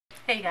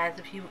Hey guys,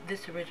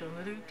 this original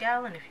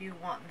Rudegal, and if you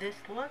want this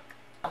look,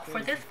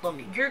 for this look,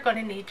 you're going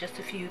to need just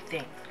a few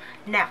things.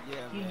 Now,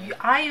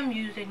 I am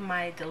using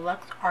my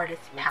Deluxe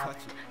Artist Palette.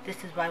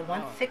 This is by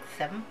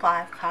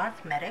 1675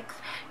 Cosmetics.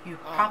 You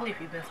probably,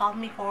 if you've been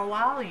following me for a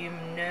while, you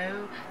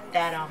know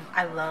that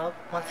I love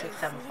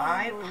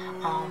 1675.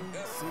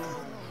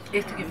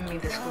 It's giving me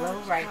this glow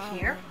right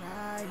here.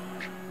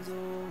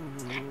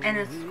 And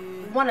it's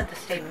one of the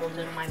staples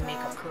in my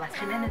makeup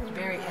collection, and it's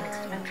very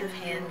inexpensive,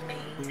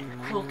 handmade,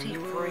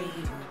 cruelty-free,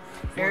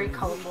 very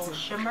colorful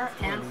shimmer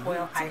and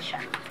foil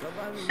eyeshadow.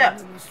 So,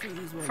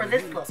 for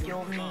this look,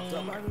 you'll need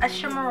a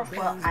shimmer or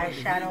foil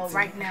eyeshadow.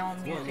 Right now,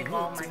 I'm using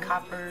all my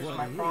coppers,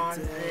 my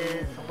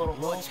bronzes, a little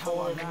rose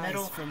gold in the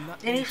middle.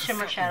 Any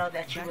shimmer shadow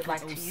that you would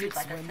like to use.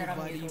 Like I said,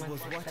 I'm using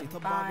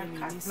 1675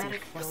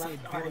 Cosmetics Deluxe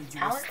Artist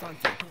Palette.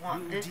 If you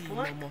want this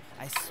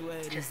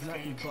look, just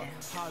stay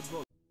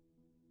tuned.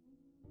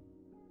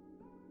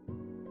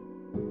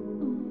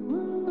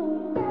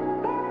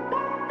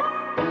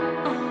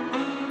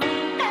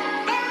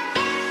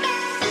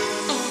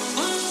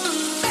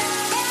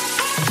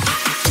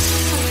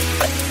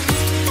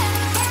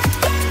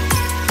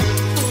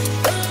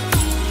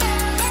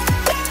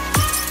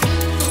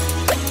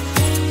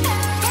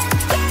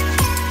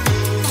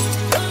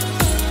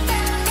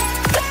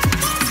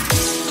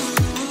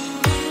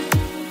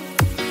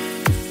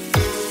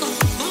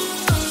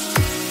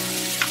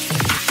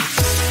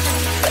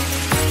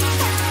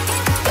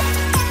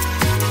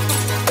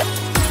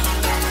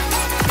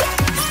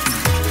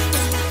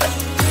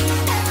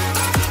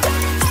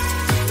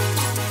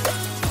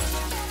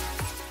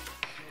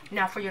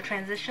 Now for your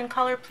transition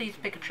color, please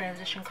pick a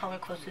transition color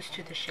closest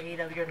to the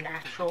shade of your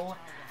natural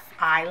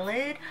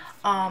eyelid.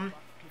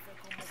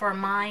 For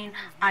mine,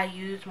 I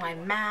use my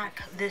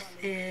MAC. This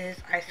is,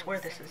 I swear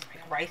this is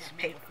like rice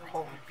paper.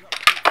 Hold on.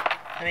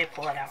 Let me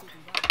pull it out.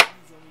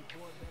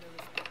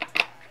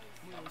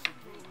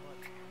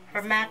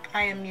 For MAC,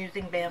 I am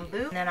using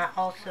Bamboo. And then I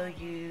also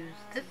use,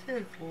 this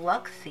is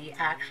Luxie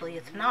actually.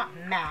 It's not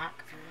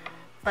MAC,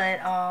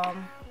 but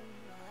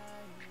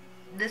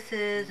this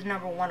is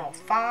number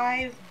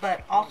 105,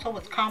 but also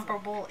what's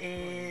comparable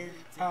is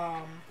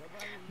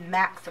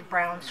MAC's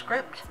Brown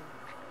Script.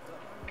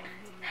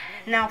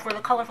 Now for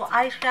the colorful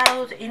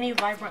eyeshadows, any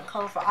vibrant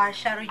colorful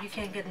eyeshadow, you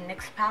can get a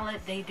NYKON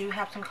palette. They do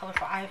have some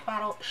colorful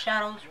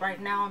eyeshadows.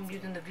 Right now I'm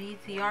using the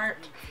VZ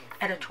Art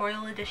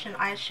Editorial Edition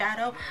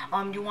eyeshadow.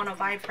 You want a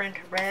vibrant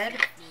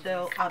red,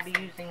 so I'll be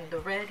using the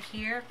red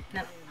here.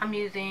 Now I'm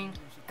using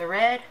the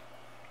red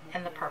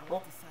and the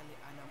purple.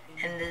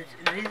 And this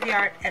VZ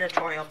Art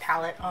Editorial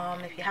Palette.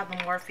 If you have the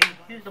Morphe,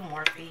 use the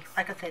Morphe.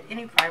 Like I said,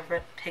 any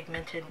vibrant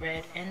pigmented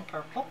red and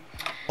purple.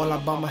 All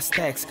about my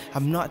stacks.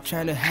 I'm not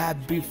trying to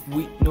have beef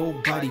with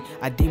nobody.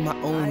 I did my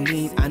own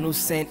lane. I no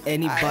send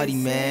anybody,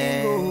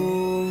 man.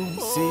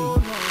 See,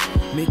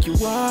 make you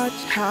watch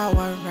how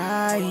I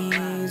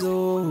rise.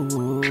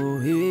 Oh,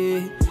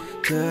 yeah.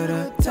 To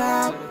the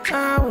top,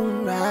 I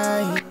will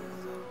rise.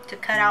 To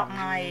cut out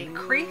my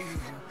crease,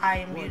 I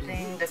am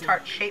using the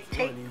Tarte Shape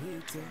Tape.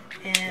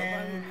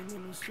 And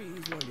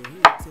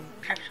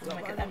actually, let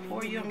me get that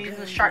for you. I'm using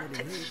the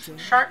Tarte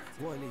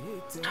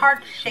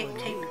Shape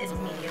Tape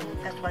in medium.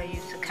 That's what I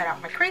use to cut out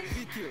my crease.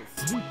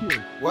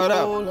 What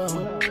up?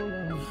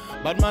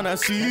 Bad man, I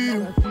see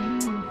you.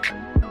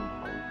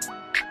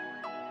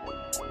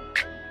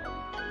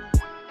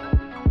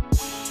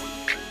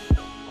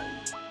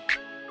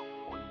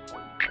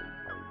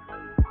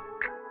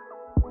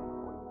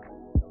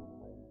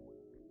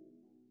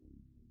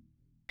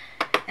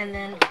 And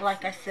then,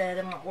 like I said,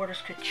 in my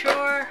Orders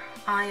Couture,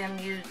 I am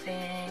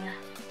using,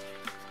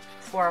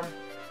 for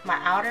my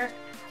outer,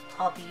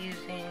 I'll be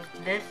using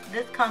this.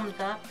 This comes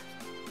up,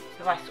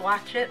 if I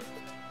swatch it,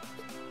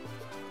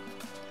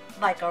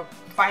 like a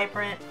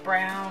vibrant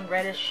brown,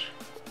 reddish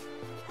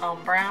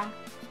brown.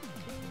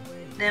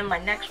 Then my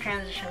next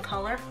transition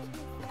color,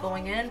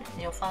 going in,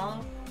 and you'll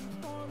follow.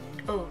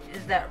 Oh,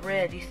 is that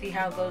red? You see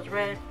how it goes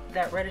red?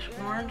 That reddish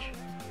orange?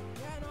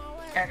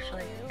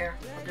 Actually, here,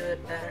 I'll do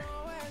it better.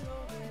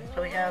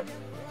 So we have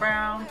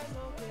brown,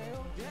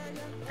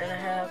 then I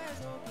have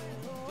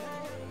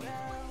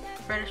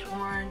reddish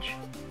orange,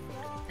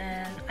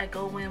 and I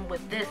go in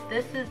with this.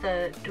 This is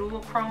a dual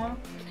chrome.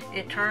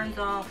 It turns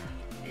off,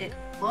 it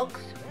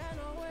looks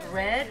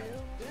red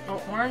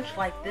or orange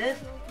like this.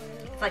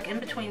 It's like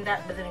in between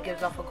that, but then it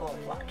gives off a gold.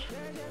 Watch.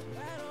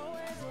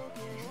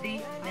 You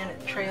see? Then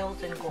it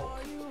trails in gold.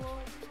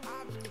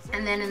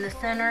 And then in the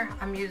center,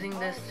 I'm using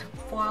this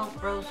foiled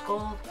rose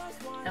gold,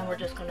 and we're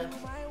just gonna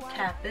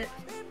tap it.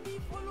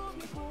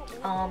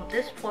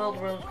 This foiled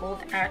rose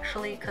gold,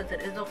 actually, because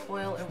it is a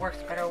foil, it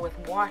works better with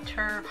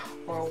water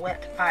or a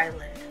wet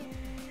eyelid.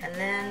 And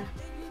then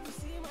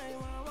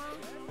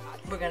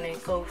we're gonna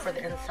go for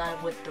the inside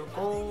with the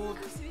gold.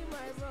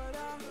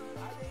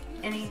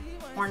 Any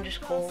orangish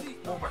gold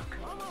will work.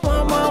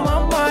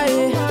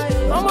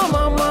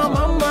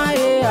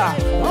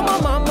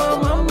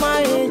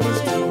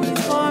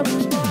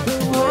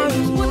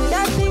 Put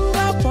that thing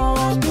up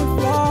on the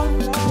floor,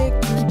 make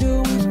you do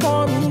it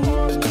for me,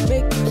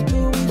 make you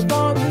do it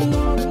for me.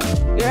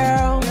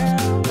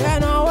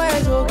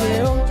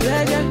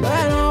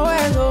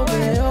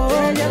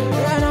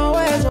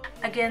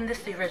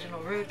 the original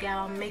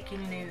Rudegal,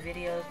 making new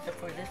videos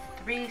for this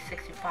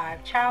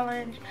 365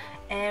 challenge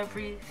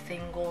every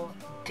single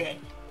day.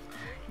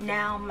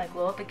 Now my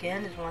glow up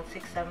again is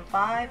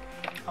 1675.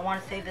 I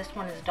want to say this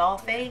one is doll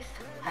face.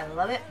 I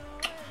love it.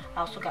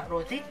 I also got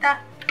Rosita,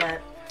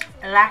 but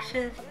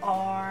lashes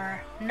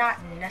are not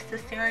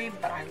necessary,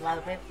 but I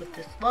love it with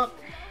this look.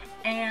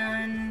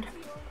 And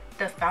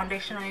the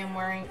foundation I am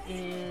wearing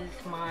is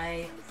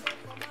my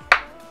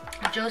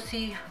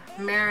Josie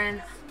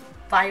Marin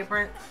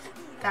Vibrance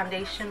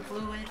foundation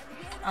fluid.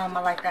 I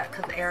like that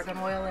because of argan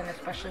oil, and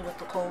especially with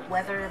the cold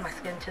weather, my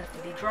skin tends to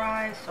be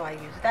dry, so I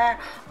use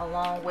that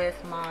along with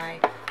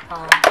my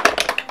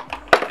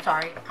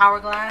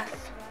Hourglass.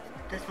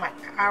 This is my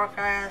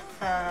Hourglass,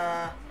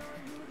 I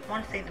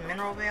want to say the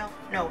mineral veil,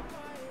 no,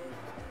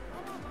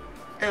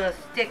 the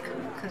stick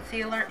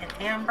concealer in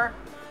amber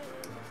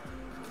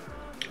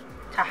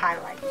to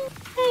highlight.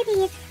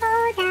 Baby, it's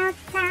cold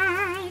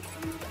outside.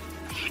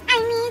 I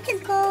need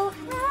to go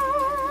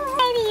home.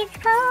 Baby, it's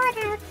cold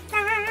outside.